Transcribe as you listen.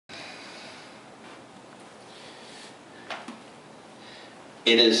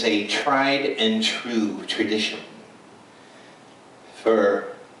It is a tried and true tradition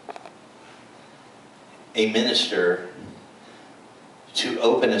for a minister to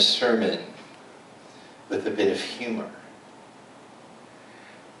open a sermon with a bit of humor.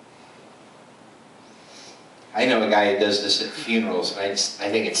 I know a guy who does this at funerals, and I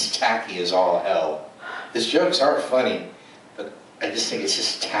think it's tacky as all hell. His jokes are funny, but I just think it's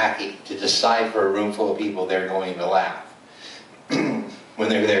just tacky to decide for a room full of people they're going to laugh when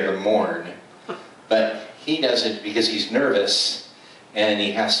they're there to mourn. But he does it because he's nervous and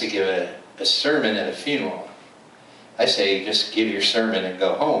he has to give a sermon at a funeral. I say just give your sermon and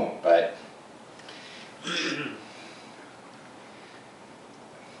go home, but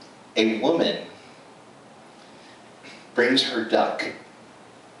a woman brings her duck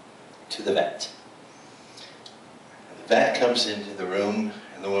to the vet. The vet comes into the room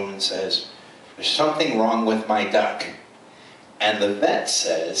and the woman says, "There's something wrong with my duck." And the vet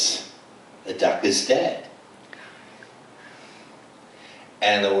says, "The duck is dead."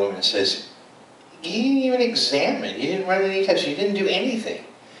 And the woman says, "You didn't even examine, you didn't run any tests, you didn't do anything.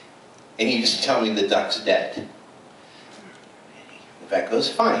 And you just tell me the duck's dead." The vet goes,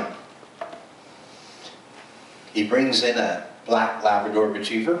 "Fine." He brings in a black Labrador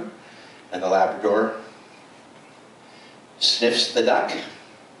retriever, and the Labrador sniffs the duck,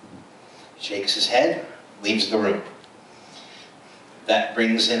 shakes his head, leaves the room. That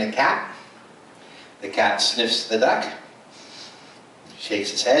brings in a cat. The cat sniffs the duck,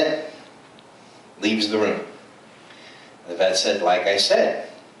 shakes his head, leaves the room. The vet said, "Like I said,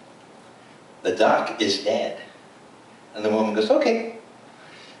 the duck is dead." And the woman goes, "Okay."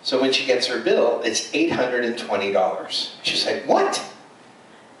 So when she gets her bill, it's $820. She's like, "What?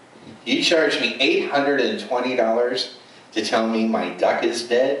 You charge me $820 to tell me my duck is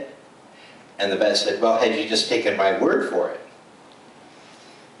dead?" And the vet said, "Well, had you just taken my word for it,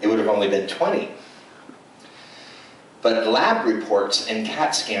 it would have only been $20. But lab reports and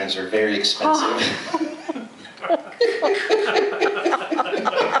CAT scans are very expensive."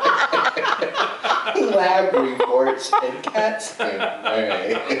 Lab reports and CAT scans. All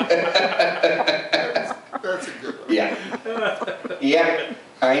right. That's a good one. Yeah. Yeah.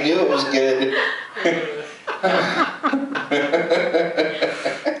 I knew it was good.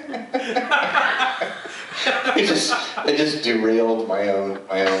 I just derailed my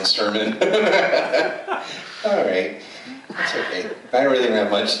own sermon. All right. That's okay. I really don't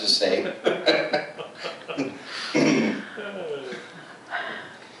have much to say.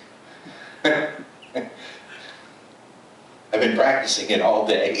 I've been practicing it all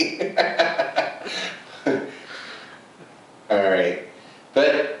day. All right.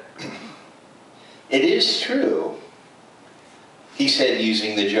 But it is true, he said,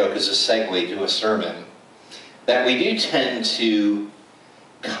 using the joke as a segue to a sermon, that we do tend to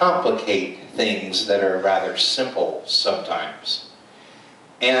complicate things that are rather simple sometimes.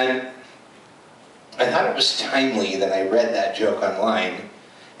 And I thought it was timely that I read that joke online.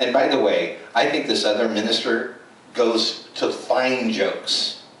 And by the way, I think this other minister goes to find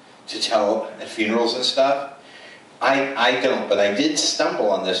jokes to tell at funerals and stuff. I don't, but I did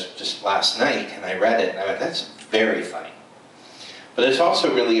stumble on this just last night, and I read it, and I went, "That's very funny." But it's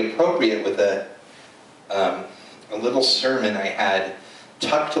also really appropriate with a little sermon I had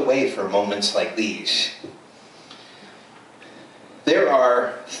tucked away for moments like these. There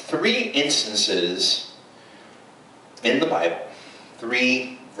are 3 instances in the Bible,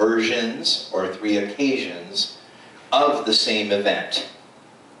 3 versions or 3 occasions of the same event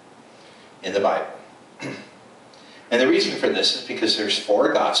in the Bible. And the reason for this is because there's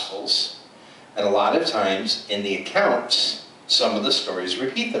 4 Gospels, and a lot of times in the accounts, some of the stories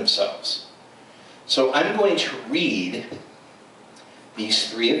repeat themselves. So I'm going to read these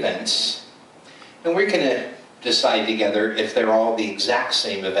 3 events, and we're going to decide together if they're all the exact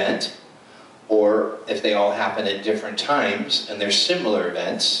same event, or if they all happen at different times and they're similar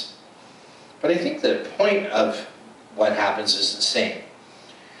events. But I think the point of what happens is the same.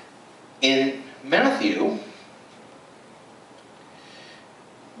 In Matthew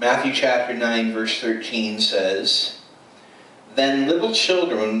chapter 9, verse 13 says, "Then little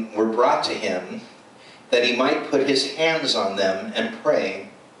children were brought to him, that he might put his hands on them and pray.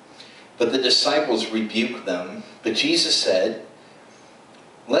 But the disciples rebuked them. But Jesus said,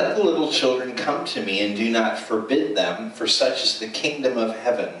 'Let the little children come to me, and do not forbid them, for such is the kingdom of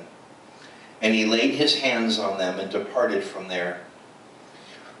heaven.' And he laid his hands on them and departed from there."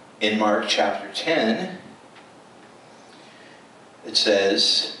 In Mark chapter 10, it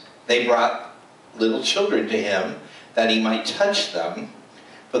says, "They brought little children to him, that he might touch them.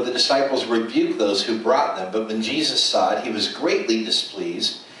 But the disciples rebuked those who brought them. But when Jesus saw it, he was greatly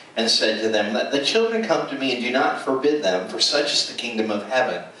displeased, and said to them, "Let the children come to me, and do not forbid them, for such is the kingdom of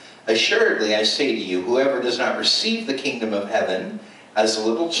heaven. Assuredly, I say to you, whoever does not receive the kingdom of heaven as a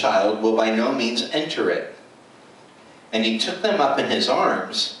little child will by no means enter it." And he took them up in his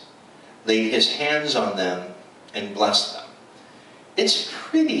arms, laid his hands on them, and blessed them. It's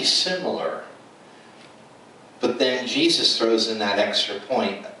pretty similar. But then Jesus throws in that extra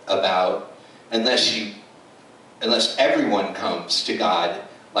point about unless everyone comes to God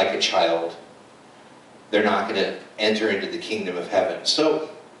like a child, they're not going to enter into the kingdom of heaven. So,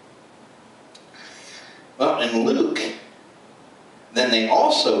 well, in Luke, then they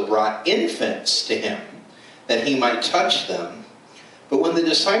also brought infants to him, that he might touch them. But when the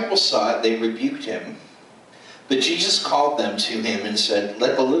disciples saw it, they rebuked him. But Jesus called them to him and said,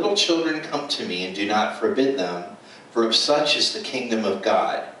 "Let the little children come to me, and do not forbid them, for of such is the kingdom of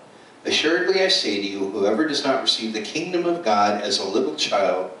God. Assuredly I say to you, whoever does not receive the kingdom of God as a little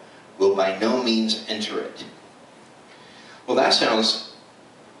child will by no means enter it." Well, that sounds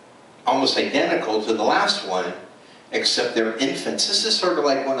almost identical to the last one, except they're infants. This is sort of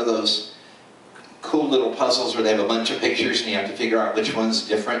like one of those cool little puzzles where they have a bunch of pictures and you have to figure out which one's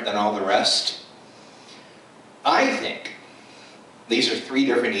different than all the rest. I think these are three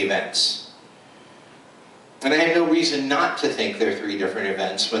different events. And I have no reason not to think they're three different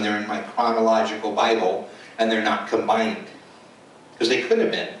events when they're in my chronological Bible and they're not combined. Because they could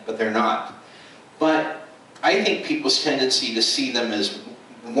have been, but they're not. But I think people's tendency to see them as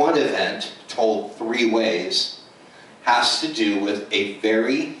one event told three ways has to do with a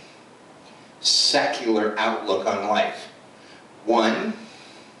very secular outlook on life. One,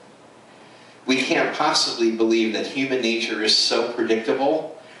 we can't possibly believe that human nature is so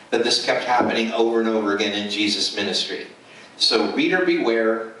predictable that this kept happening over and over again in Jesus' ministry. So reader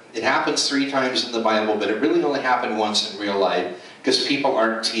beware, it happens 3 times in the Bible, but it really only happened once in real life, because people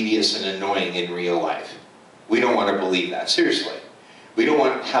aren't tedious and annoying in real life. We don't want to believe that, seriously. We don't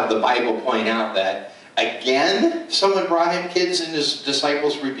want to have the Bible point out that, again, someone brought him kids and his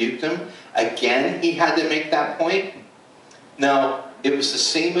disciples rebuked him. Again, he had to make that point. No, it was the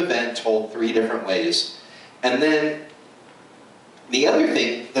same event told 3 different ways. And then the other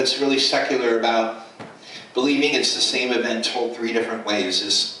thing that's really secular about believing it's the same event told 3 different ways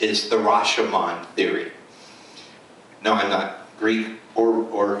is the Rashomon theory. No, I'm not Greek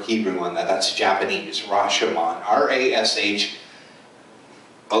or Hebrew on that. That's Japanese. Rashomon. R-A-S-H-O-M-O-N.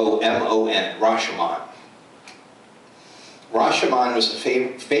 Rashomon. Rashomon was a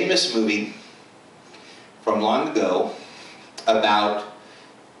famous movie from long ago about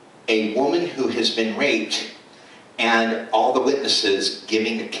a woman who has been raped and all the witnesses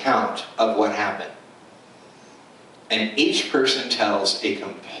giving account of what happened. And each person tells a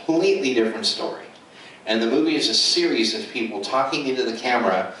completely different story. And the movie is a series of people talking into the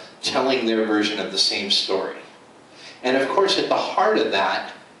camera, telling their version of the same story. And of course, at the heart of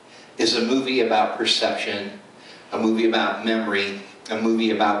that is a movie about perception, a movie about memory, a movie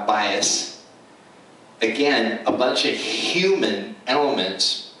about bias. Again, a bunch of human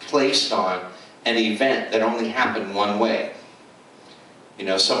elements placed on an event that only happened one way. You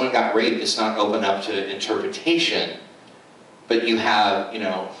know, someone got raped, it's not open up to interpretation, but you have, you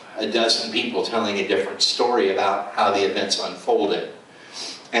know, a dozen people telling a different story about how the events unfolded.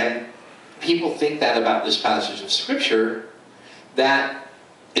 And people think that about this passage of Scripture, that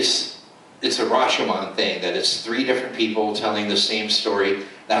it's a Rashomon thing, that it's 3 different people telling the same story,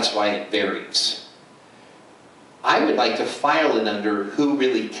 that's why it varies. I would like to file it under who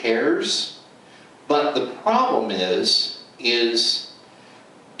really cares, but the problem is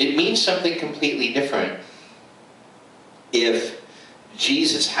it means something completely different if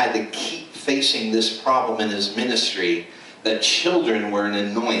Jesus had to keep facing this problem in his ministry, that children were an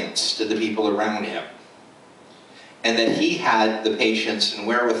annoyance to the people around him, and that he had the patience and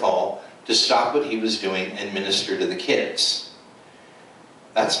wherewithal to stop what he was doing and minister to the kids.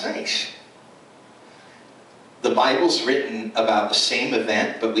 That's nice. The Bible's written about the same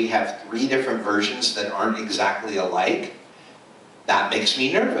event, but we have 3 different versions that aren't exactly alike. That makes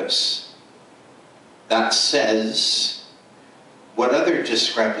me nervous. That says, what other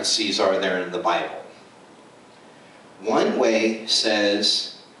discrepancies are there in the Bible? One way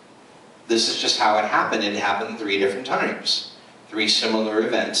says, this is just how it happened. It happened 3 different times. 3 similar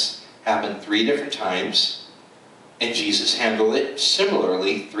events happened 3 different times, and Jesus handled it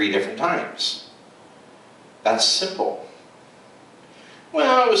similarly 3 different times. That's simple.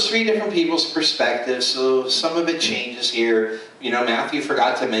 Well, it was 3 different people's perspectives, so some of it changes here. You know, Matthew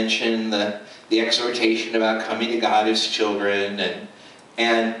forgot to mention the exhortation about coming to God as children,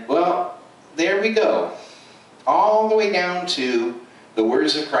 And, well, there we go. All the way down to the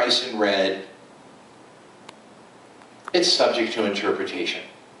words of Christ in red. It's subject to interpretation.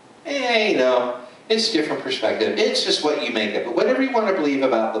 You know, it's different perspective. It's just what you make of it. Whatever you want to believe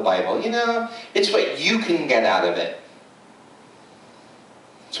about the Bible, you know, it's what you can get out of it.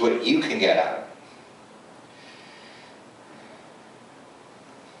 It's what you can get out of it.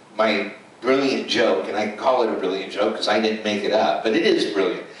 My brilliant joke, and I call it a brilliant joke because I didn't make it up, but it is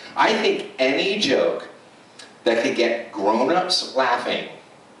brilliant. I think any joke that could get grown-ups laughing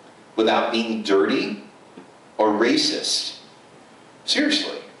without being dirty or racist,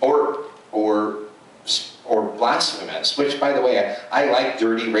 seriously, or blasphemous, which, by the way, I like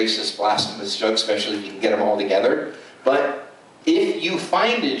dirty, racist, blasphemous jokes, especially if you can get them all together. But if you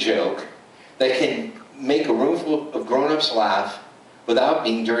find a joke that can make a room full of grown-ups laugh without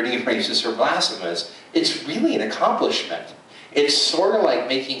being dirty, racist, or blasphemous, it's really an accomplishment. It's sort of like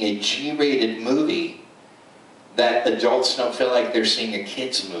making a G-rated movie that adults don't feel like they're seeing a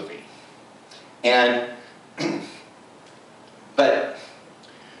kid's movie. And, but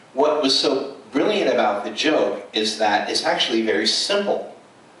what was so brilliant about the joke is that it's actually very simple.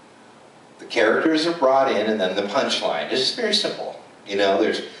 The characters are brought in and then the punchline. It's just very simple. You know,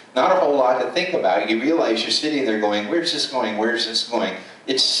 there's not a whole lot to think about. You realize you're sitting there going, where's this going? Where's this going?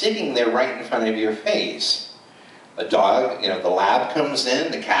 It's sitting there right in front of your face. A dog, you know, the lab comes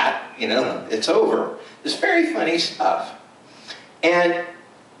in, the cat, you know, it's over. It's very funny stuff.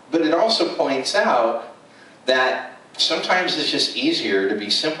 But it also points out that sometimes it's just easier to be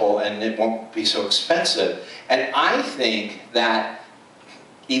simple and it won't be so expensive. And I think that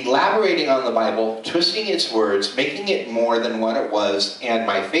elaborating on the Bible, twisting its words, making it more than what it was, and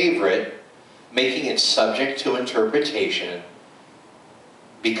my favorite, making it subject to interpretation,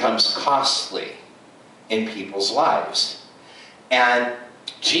 becomes costly in people's lives. And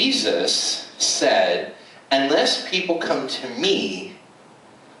Jesus said, unless people come to me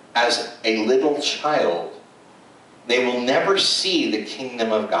as a little child, they will never see the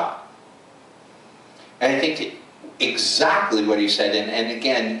kingdom of God. And I think exactly what he said, and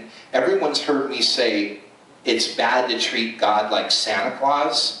again, everyone's heard me say it's bad to treat God like Santa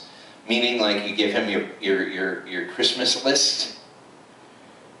Claus, meaning like you give him your Christmas list.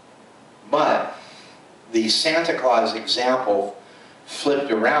 But the Santa Claus example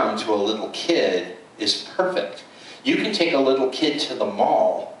flipped around to a little kid is perfect. You can take a little kid to the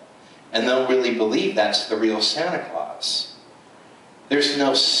mall and they'll really believe that's the real Santa Claus. There's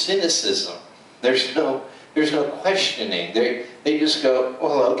no cynicism. There's no questioning. They just go,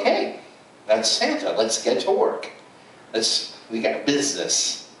 well, okay, that's Santa. Let's get to work. We got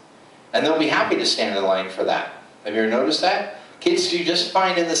business. And they'll be happy to stand in line for that. Have you ever noticed that? Kids do just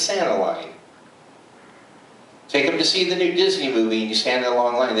fine in the Santa line. Take them to see the new Disney movie and you stand in a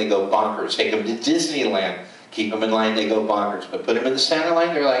long line, they go bonkers. Take them to Disneyland, keep them in line, they go bonkers. But put them in the Santa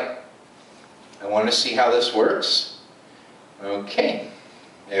line, they're like, I want to see how this works. Okay.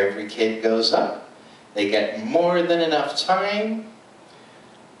 Every kid goes up. They get more than enough time.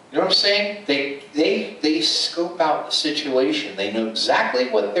 You know what I'm saying? They scope out the situation. They know exactly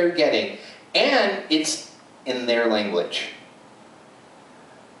what they're getting. And it's in their language.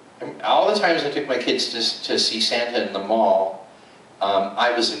 All the times I took my kids to see Santa in the mall,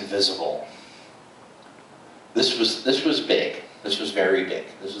 I was invisible. This was big. This was very big.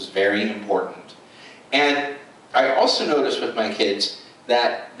 This was very important. And I also noticed with my kids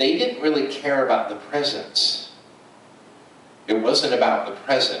that they didn't really care about the presents. It wasn't about the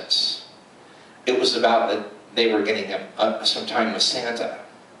presents. It was about that they were getting some time with Santa.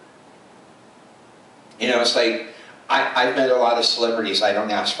 You know, it's like, I've met a lot of celebrities. I don't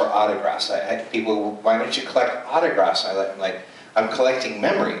ask for autographs. People, why don't you collect autographs? I'm like, I'm collecting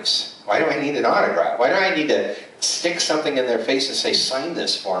memories. Why do I need an autograph? Why do I need to stick something in their face and say, sign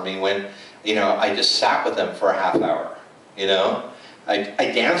this for me when, you know, I just sat with them for a half hour, you know? I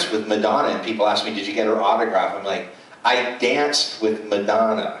danced with Madonna and people ask me, did you get her autograph? I'm like, I danced with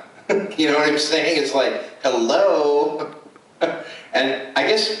Madonna. You know what I'm saying? It's like, hello? And I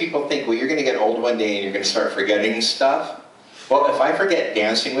guess people think, well, you're going to get old one day and you're going to start forgetting stuff. Well, if I forget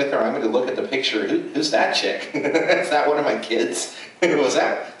dancing with her, I'm going to look at the picture. Who's that chick? Is that one of my kids? Was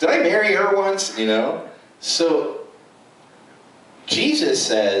that? Did I marry her once? You know? So, Jesus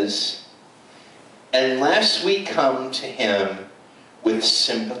says, unless we come to him with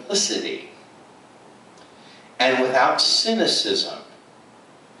simplicity and without cynicism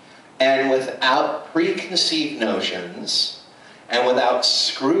and without preconceived notions and without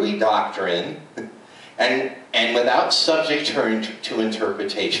screwy doctrine and without subject to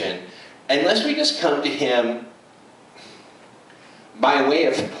interpretation, unless we just come to him by way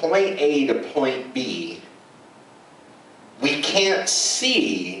of point A to point B, we can't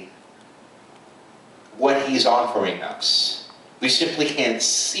see what he's offering us. We simply can't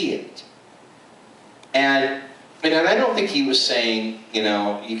see it. And I don't think he was saying,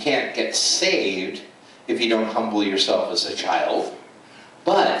 you can't get saved if you don't humble yourself as a child.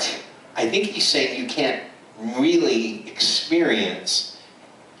 But I think he's saying you can't really experience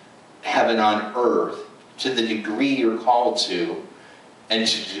heaven on earth to the degree you're called to, and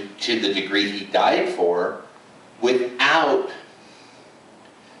to the degree he died for, without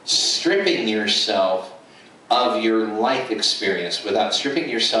stripping yourself of your life experience, without stripping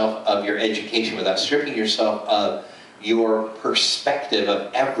yourself of your education, without stripping yourself of your perspective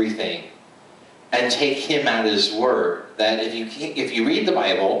of everything, and take him at his word. That if you read the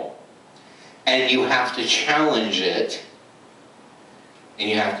Bible and you have to challenge it,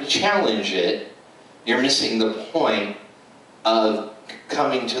 you're missing the point of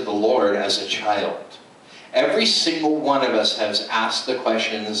coming to the Lord as a child. Every single one of us has asked the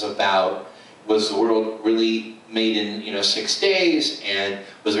questions about, was the world really made in 6 days, and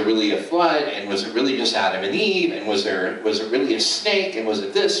was it really a flood, and was it really just Adam and Eve, and was it really a snake, and was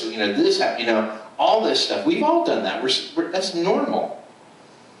it this, all this stuff. We've all done that. That's normal.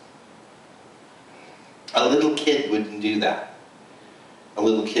 A little kid wouldn't do that. A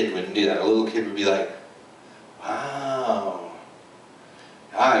little kid wouldn't do that. A little kid would be like, wow,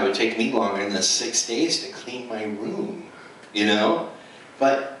 it would take me longer than 6 days to clean my room,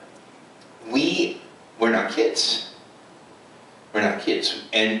 But we're not kids. We're not kids.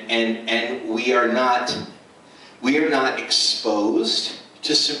 And we are not exposed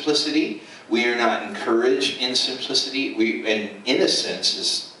to simplicity. We are not encouraged in simplicity. And innocence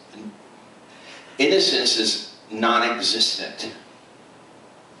is non-existent.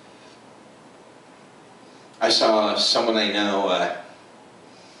 I saw someone I know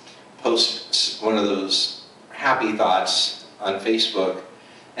post one of those happy thoughts on Facebook,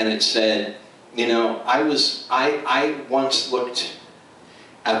 and it said, I once looked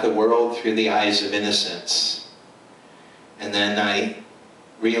at the world through the eyes of innocence, and then I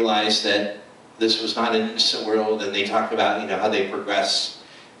realized that this was not an innocent world. And they talked about how they progress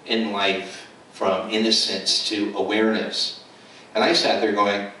in life from innocence to awareness. And I sat there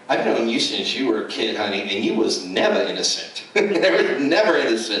going, I've known you since you were a kid, honey, and you was never innocent. There was never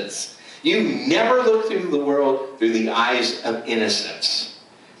innocence. You never looked through the world through the eyes of innocence.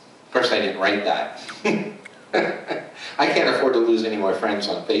 Of course, I didn't write that. I can't afford to lose any more friends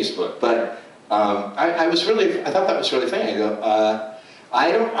on Facebook, but I thought that was really funny.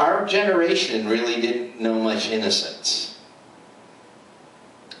 I go, our generation really didn't know much innocence.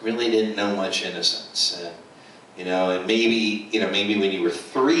 Really didn't know much innocence. And maybe when you were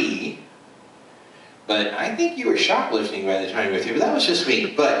 3, but I think you were shoplifting by the time you were 3, but that was just me.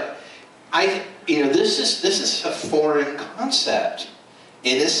 But this is a foreign concept.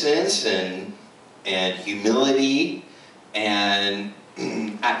 Innocence and humility, and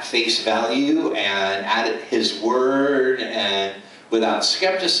at face value, and at his word, and without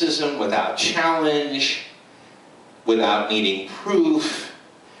skepticism, without challenge, without needing proof.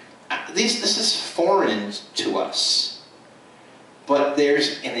 This is foreign to us. But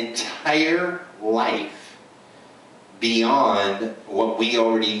there's an entire life beyond what we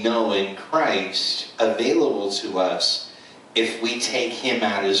already know in Christ available to us if we take him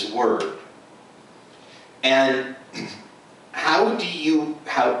at his word. And how do you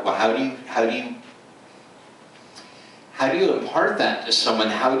impart that to someone?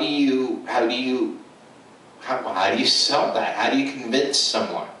 How do you sell that? How do you convince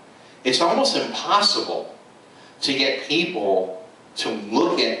someone? It's almost impossible to get people to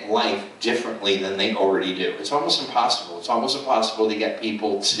look at life differently than they already do. It's almost impossible. It's almost impossible to get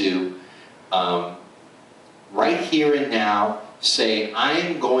people to, right here and now, say,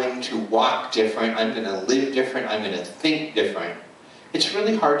 I'm going to walk different, I'm going to live different, I'm going to think different. It's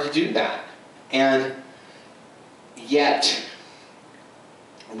really hard to do that. And yet,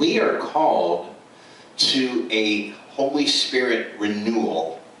 we are called to a Holy Spirit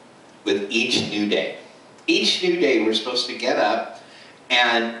renewal with each new day. Each new day we're supposed to get up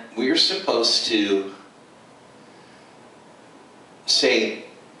and we're supposed to say,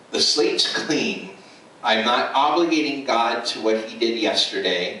 the slate's clean. I'm not obligating God to what he did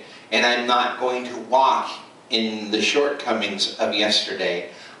yesterday, and I'm not going to walk in the shortcomings of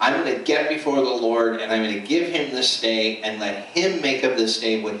yesterday. I'm going to get before the Lord, and I'm going to give him this day and let him make of this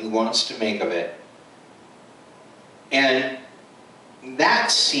day what he wants to make of it. And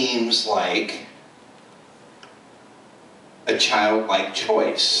that seems like a childlike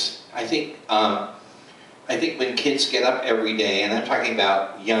choice. I think I think when kids get up every day, and I'm talking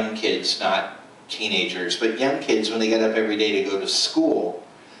about young kids, not teenagers, but young kids, when they get up every day to go to school,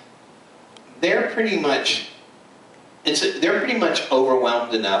 they're pretty much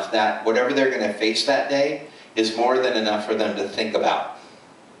overwhelmed enough that whatever they're going to face that day is more than enough for them to think about.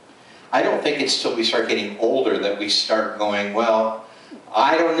 I don't think it's till we start getting older that we start going, well,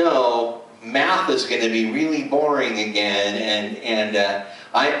 I don't know, math is going to be really boring again, and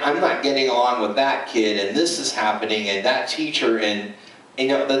I'm not getting along with that kid, and this is happening, and that teacher, and you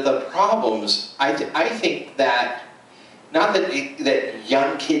know, the problems, I think that, not that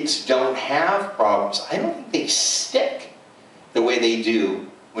young kids don't have problems, I don't think they stick the way they do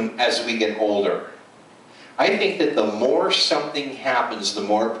as we get older. I think that the more something happens, the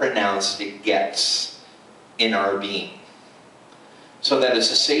more pronounced it gets in our being. So that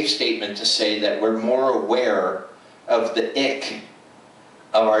it's a safe statement to say that we're more aware of the ick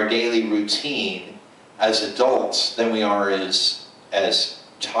of our daily routine as adults than we are as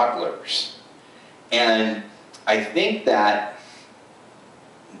toddlers. And I think that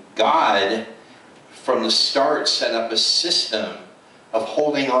God, from the start, set up a system of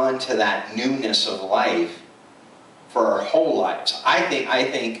holding on to that newness of life for our whole lives. I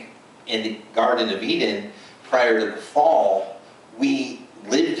think in the Garden of Eden, prior to the fall, we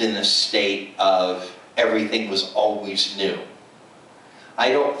lived in a state of everything was always new. I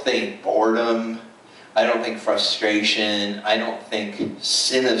don't think boredom, I don't think frustration, I don't think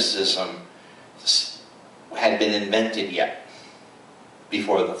cynicism had been invented yet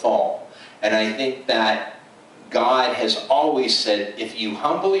before the fall. And I think that God has always said, if you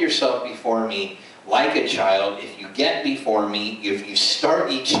humble yourself before me like a child, if you get before me, if you start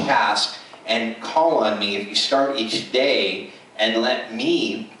each task and call on me, if you start each day and let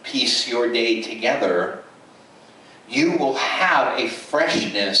me piece your day together, you will have a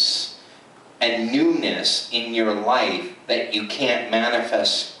freshness and newness in your life that you can't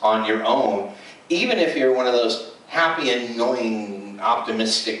manifest on your own, even if you're one of those happy, annoying,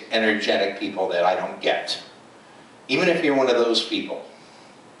 optimistic, energetic people that I don't get. Even if you're one of those people,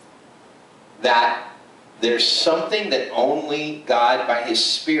 that there's something that only God by His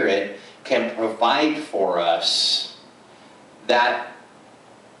Spirit can provide for us that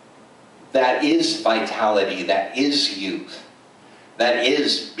is vitality, that is youth, that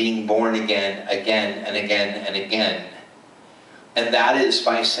is being born again, again and again and again. And that is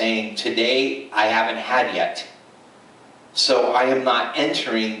by saying, today I haven't had yet. So I am not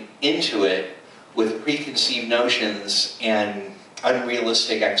entering into it with preconceived notions and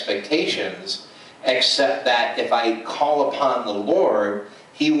unrealistic expectations, except that if I call upon the Lord,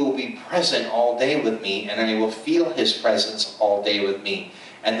 He will be present all day with me, and I will feel His presence all day with me.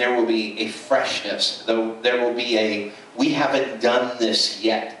 And there will be a freshness, there will be a we haven't done this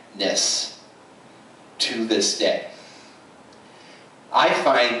yet-ness to this day. I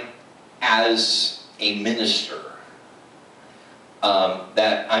find as a minister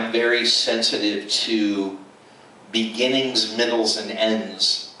that I'm very sensitive to beginnings, middles, and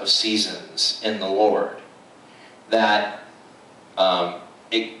ends of seasons in the Lord. That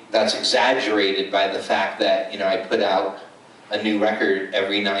that's exaggerated by the fact that, you know, I put out a new record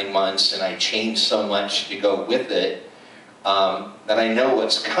every 9 months and I change so much to go with it, that I know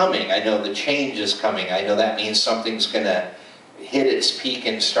what's coming. I know the change is coming. I know that means something's going to hit its peak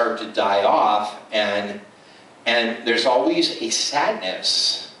and start to die off, and there's always a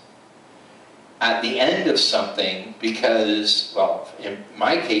sadness at the end of something because, well, in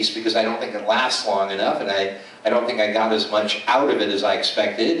my case, because I don't think it lasts long enough, and I don't think I got as much out of it as I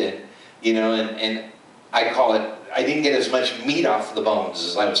expected, and you know, and I call it, I didn't get as much meat off the bones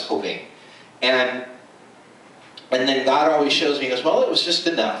as I was hoping. And then God always shows me, He goes, well, it was just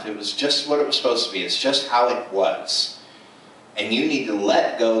enough. It was just what it was supposed to be. It's just how it was. And you need to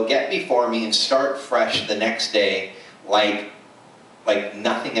let go, get before me, and start fresh the next day like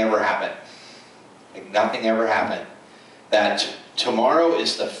nothing ever happened. Like nothing ever happened. That tomorrow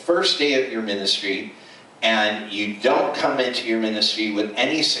is the first day of your ministry, and you don't come into your ministry with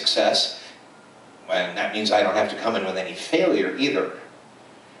any success. Well, that means I don't have to come in with any failure either.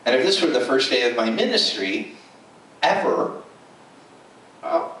 And if this were the first day of my ministry ever,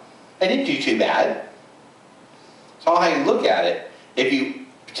 well, I didn't do too bad. That's all how you look at it. If you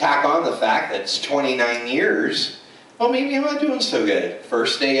tack on the fact that it's 29 years, well, maybe I'm not doing so good.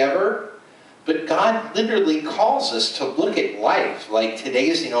 First day ever. But God literally calls us to look at life like today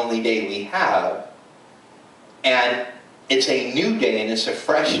is the only day we have. And it's a new day and it's a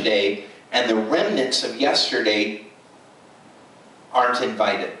fresh day. And the remnants of yesterday aren't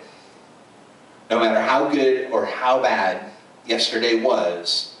invited. No matter how good or how bad yesterday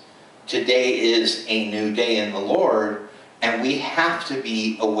was, today is a new day in the Lord, and we have to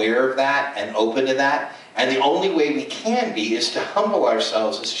be aware of that and open to that. And the only way we can be is to humble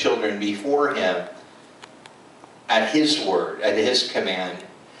ourselves as children before Him at His word, at His command,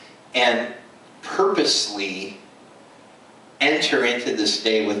 and purposely enter into this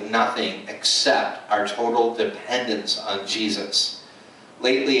day with nothing except our total dependence on Jesus.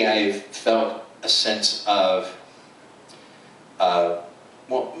 Lately, I've felt a sense of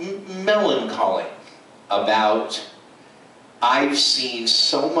melancholy about, I've seen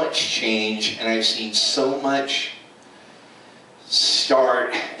so much change, and I've seen so much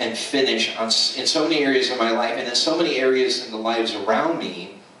start and finish in so many areas of my life, and in so many areas in the lives around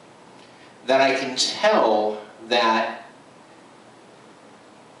me, that I can tell that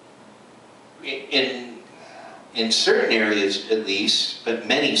in certain areas at least, but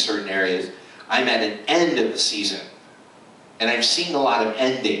many certain areas, I'm at an end of the season. And I've seen a lot of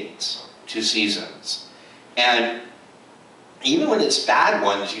endings to seasons. And even when it's bad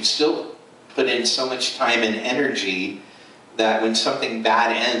ones, you still put in so much time and energy that when something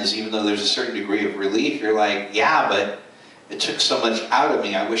bad ends, even though there's a certain degree of relief, you're like, yeah, but it took so much out of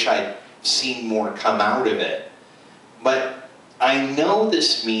me. I wish I'd seen more come out of it. But I know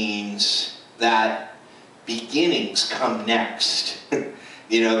this means that beginnings come next.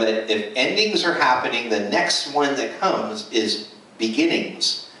 You know, that if endings are happening, the next one that comes is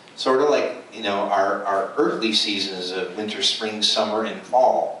beginnings. Sort of like, you know, our earthly seasons of winter, spring, summer, and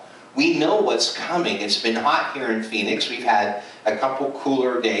fall. We know what's coming. It's been hot here in Phoenix. We've had a couple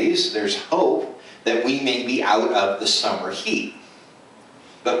cooler days. There's hope that we may be out of the summer heat.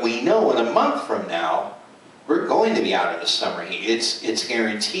 But we know in a month from now, we're going to be out of the summer heat. It's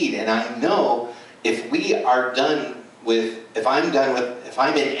guaranteed. And I know if we are done with, if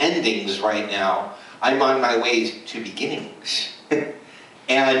I'm in endings right now, I'm on my way to beginnings.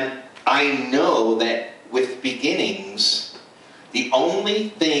 And I know that with beginnings, the only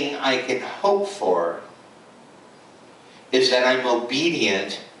thing I can hope for is that I'm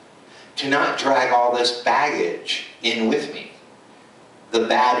obedient to not drag all this baggage in with me. The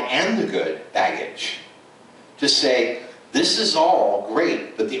bad and the good baggage. To say, this is all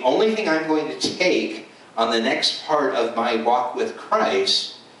great, but the only thing I'm going to take on the next part of my walk with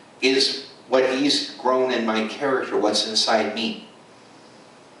Christ is what He's grown in my character, what's inside me.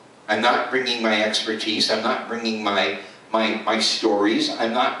 I'm not bringing my expertise. I'm not bringing my stories.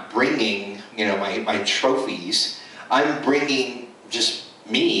 I'm not bringing, you know, my trophies. I'm bringing just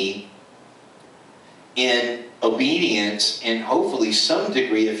me in obedience and hopefully some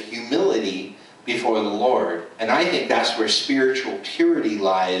degree of humility before the Lord. And I think that's where spiritual purity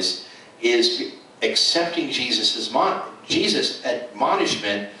lies, is accepting Jesus'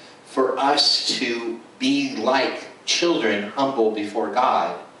 admonishment for us to be like children humble before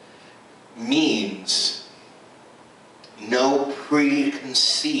God means no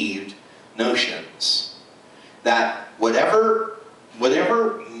preconceived notions. That whatever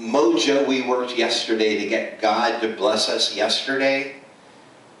mojo we worked yesterday to get God to bless us yesterday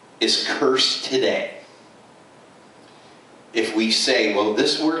is cursed today. If we say, well,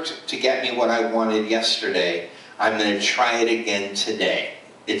 this worked to get me what I wanted yesterday, I'm going to try it again today.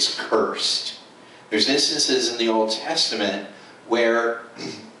 It's cursed. There's instances in the Old Testament where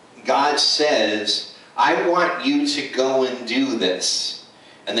God says, I want you to go and do this.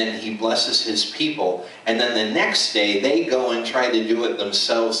 And then He blesses His people. And then the next day, they go and try to do it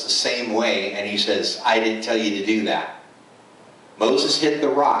themselves the same way. And He says, I didn't tell you to do that. Moses hit the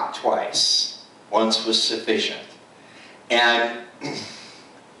rock twice. Once was sufficient. And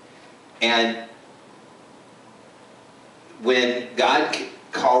when God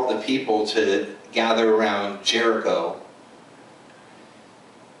called the people to gather around Jericho,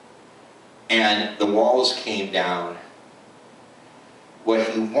 and the walls came down, what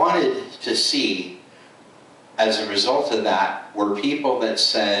He wanted to see as a result of that were people that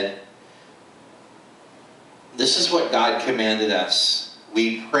said, this is what God commanded us.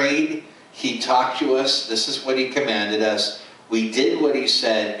 We prayed, He talked to us, this is what He commanded us. We did what He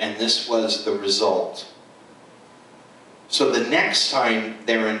said, and this was the result. So the next time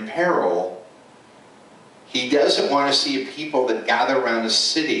they're in peril, He doesn't want to see a people that gather around a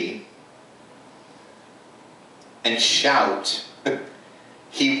city and shout.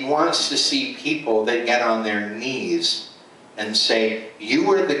 He wants to see people that get on their knees and say,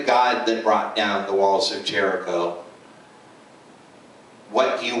 you are the God that brought down the walls of Jericho.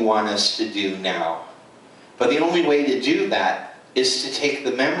 What do you want us to do now? But the only way to do that is to take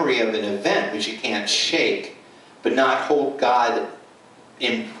the memory of an event which you can't shake, but not hold God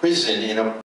in prison in a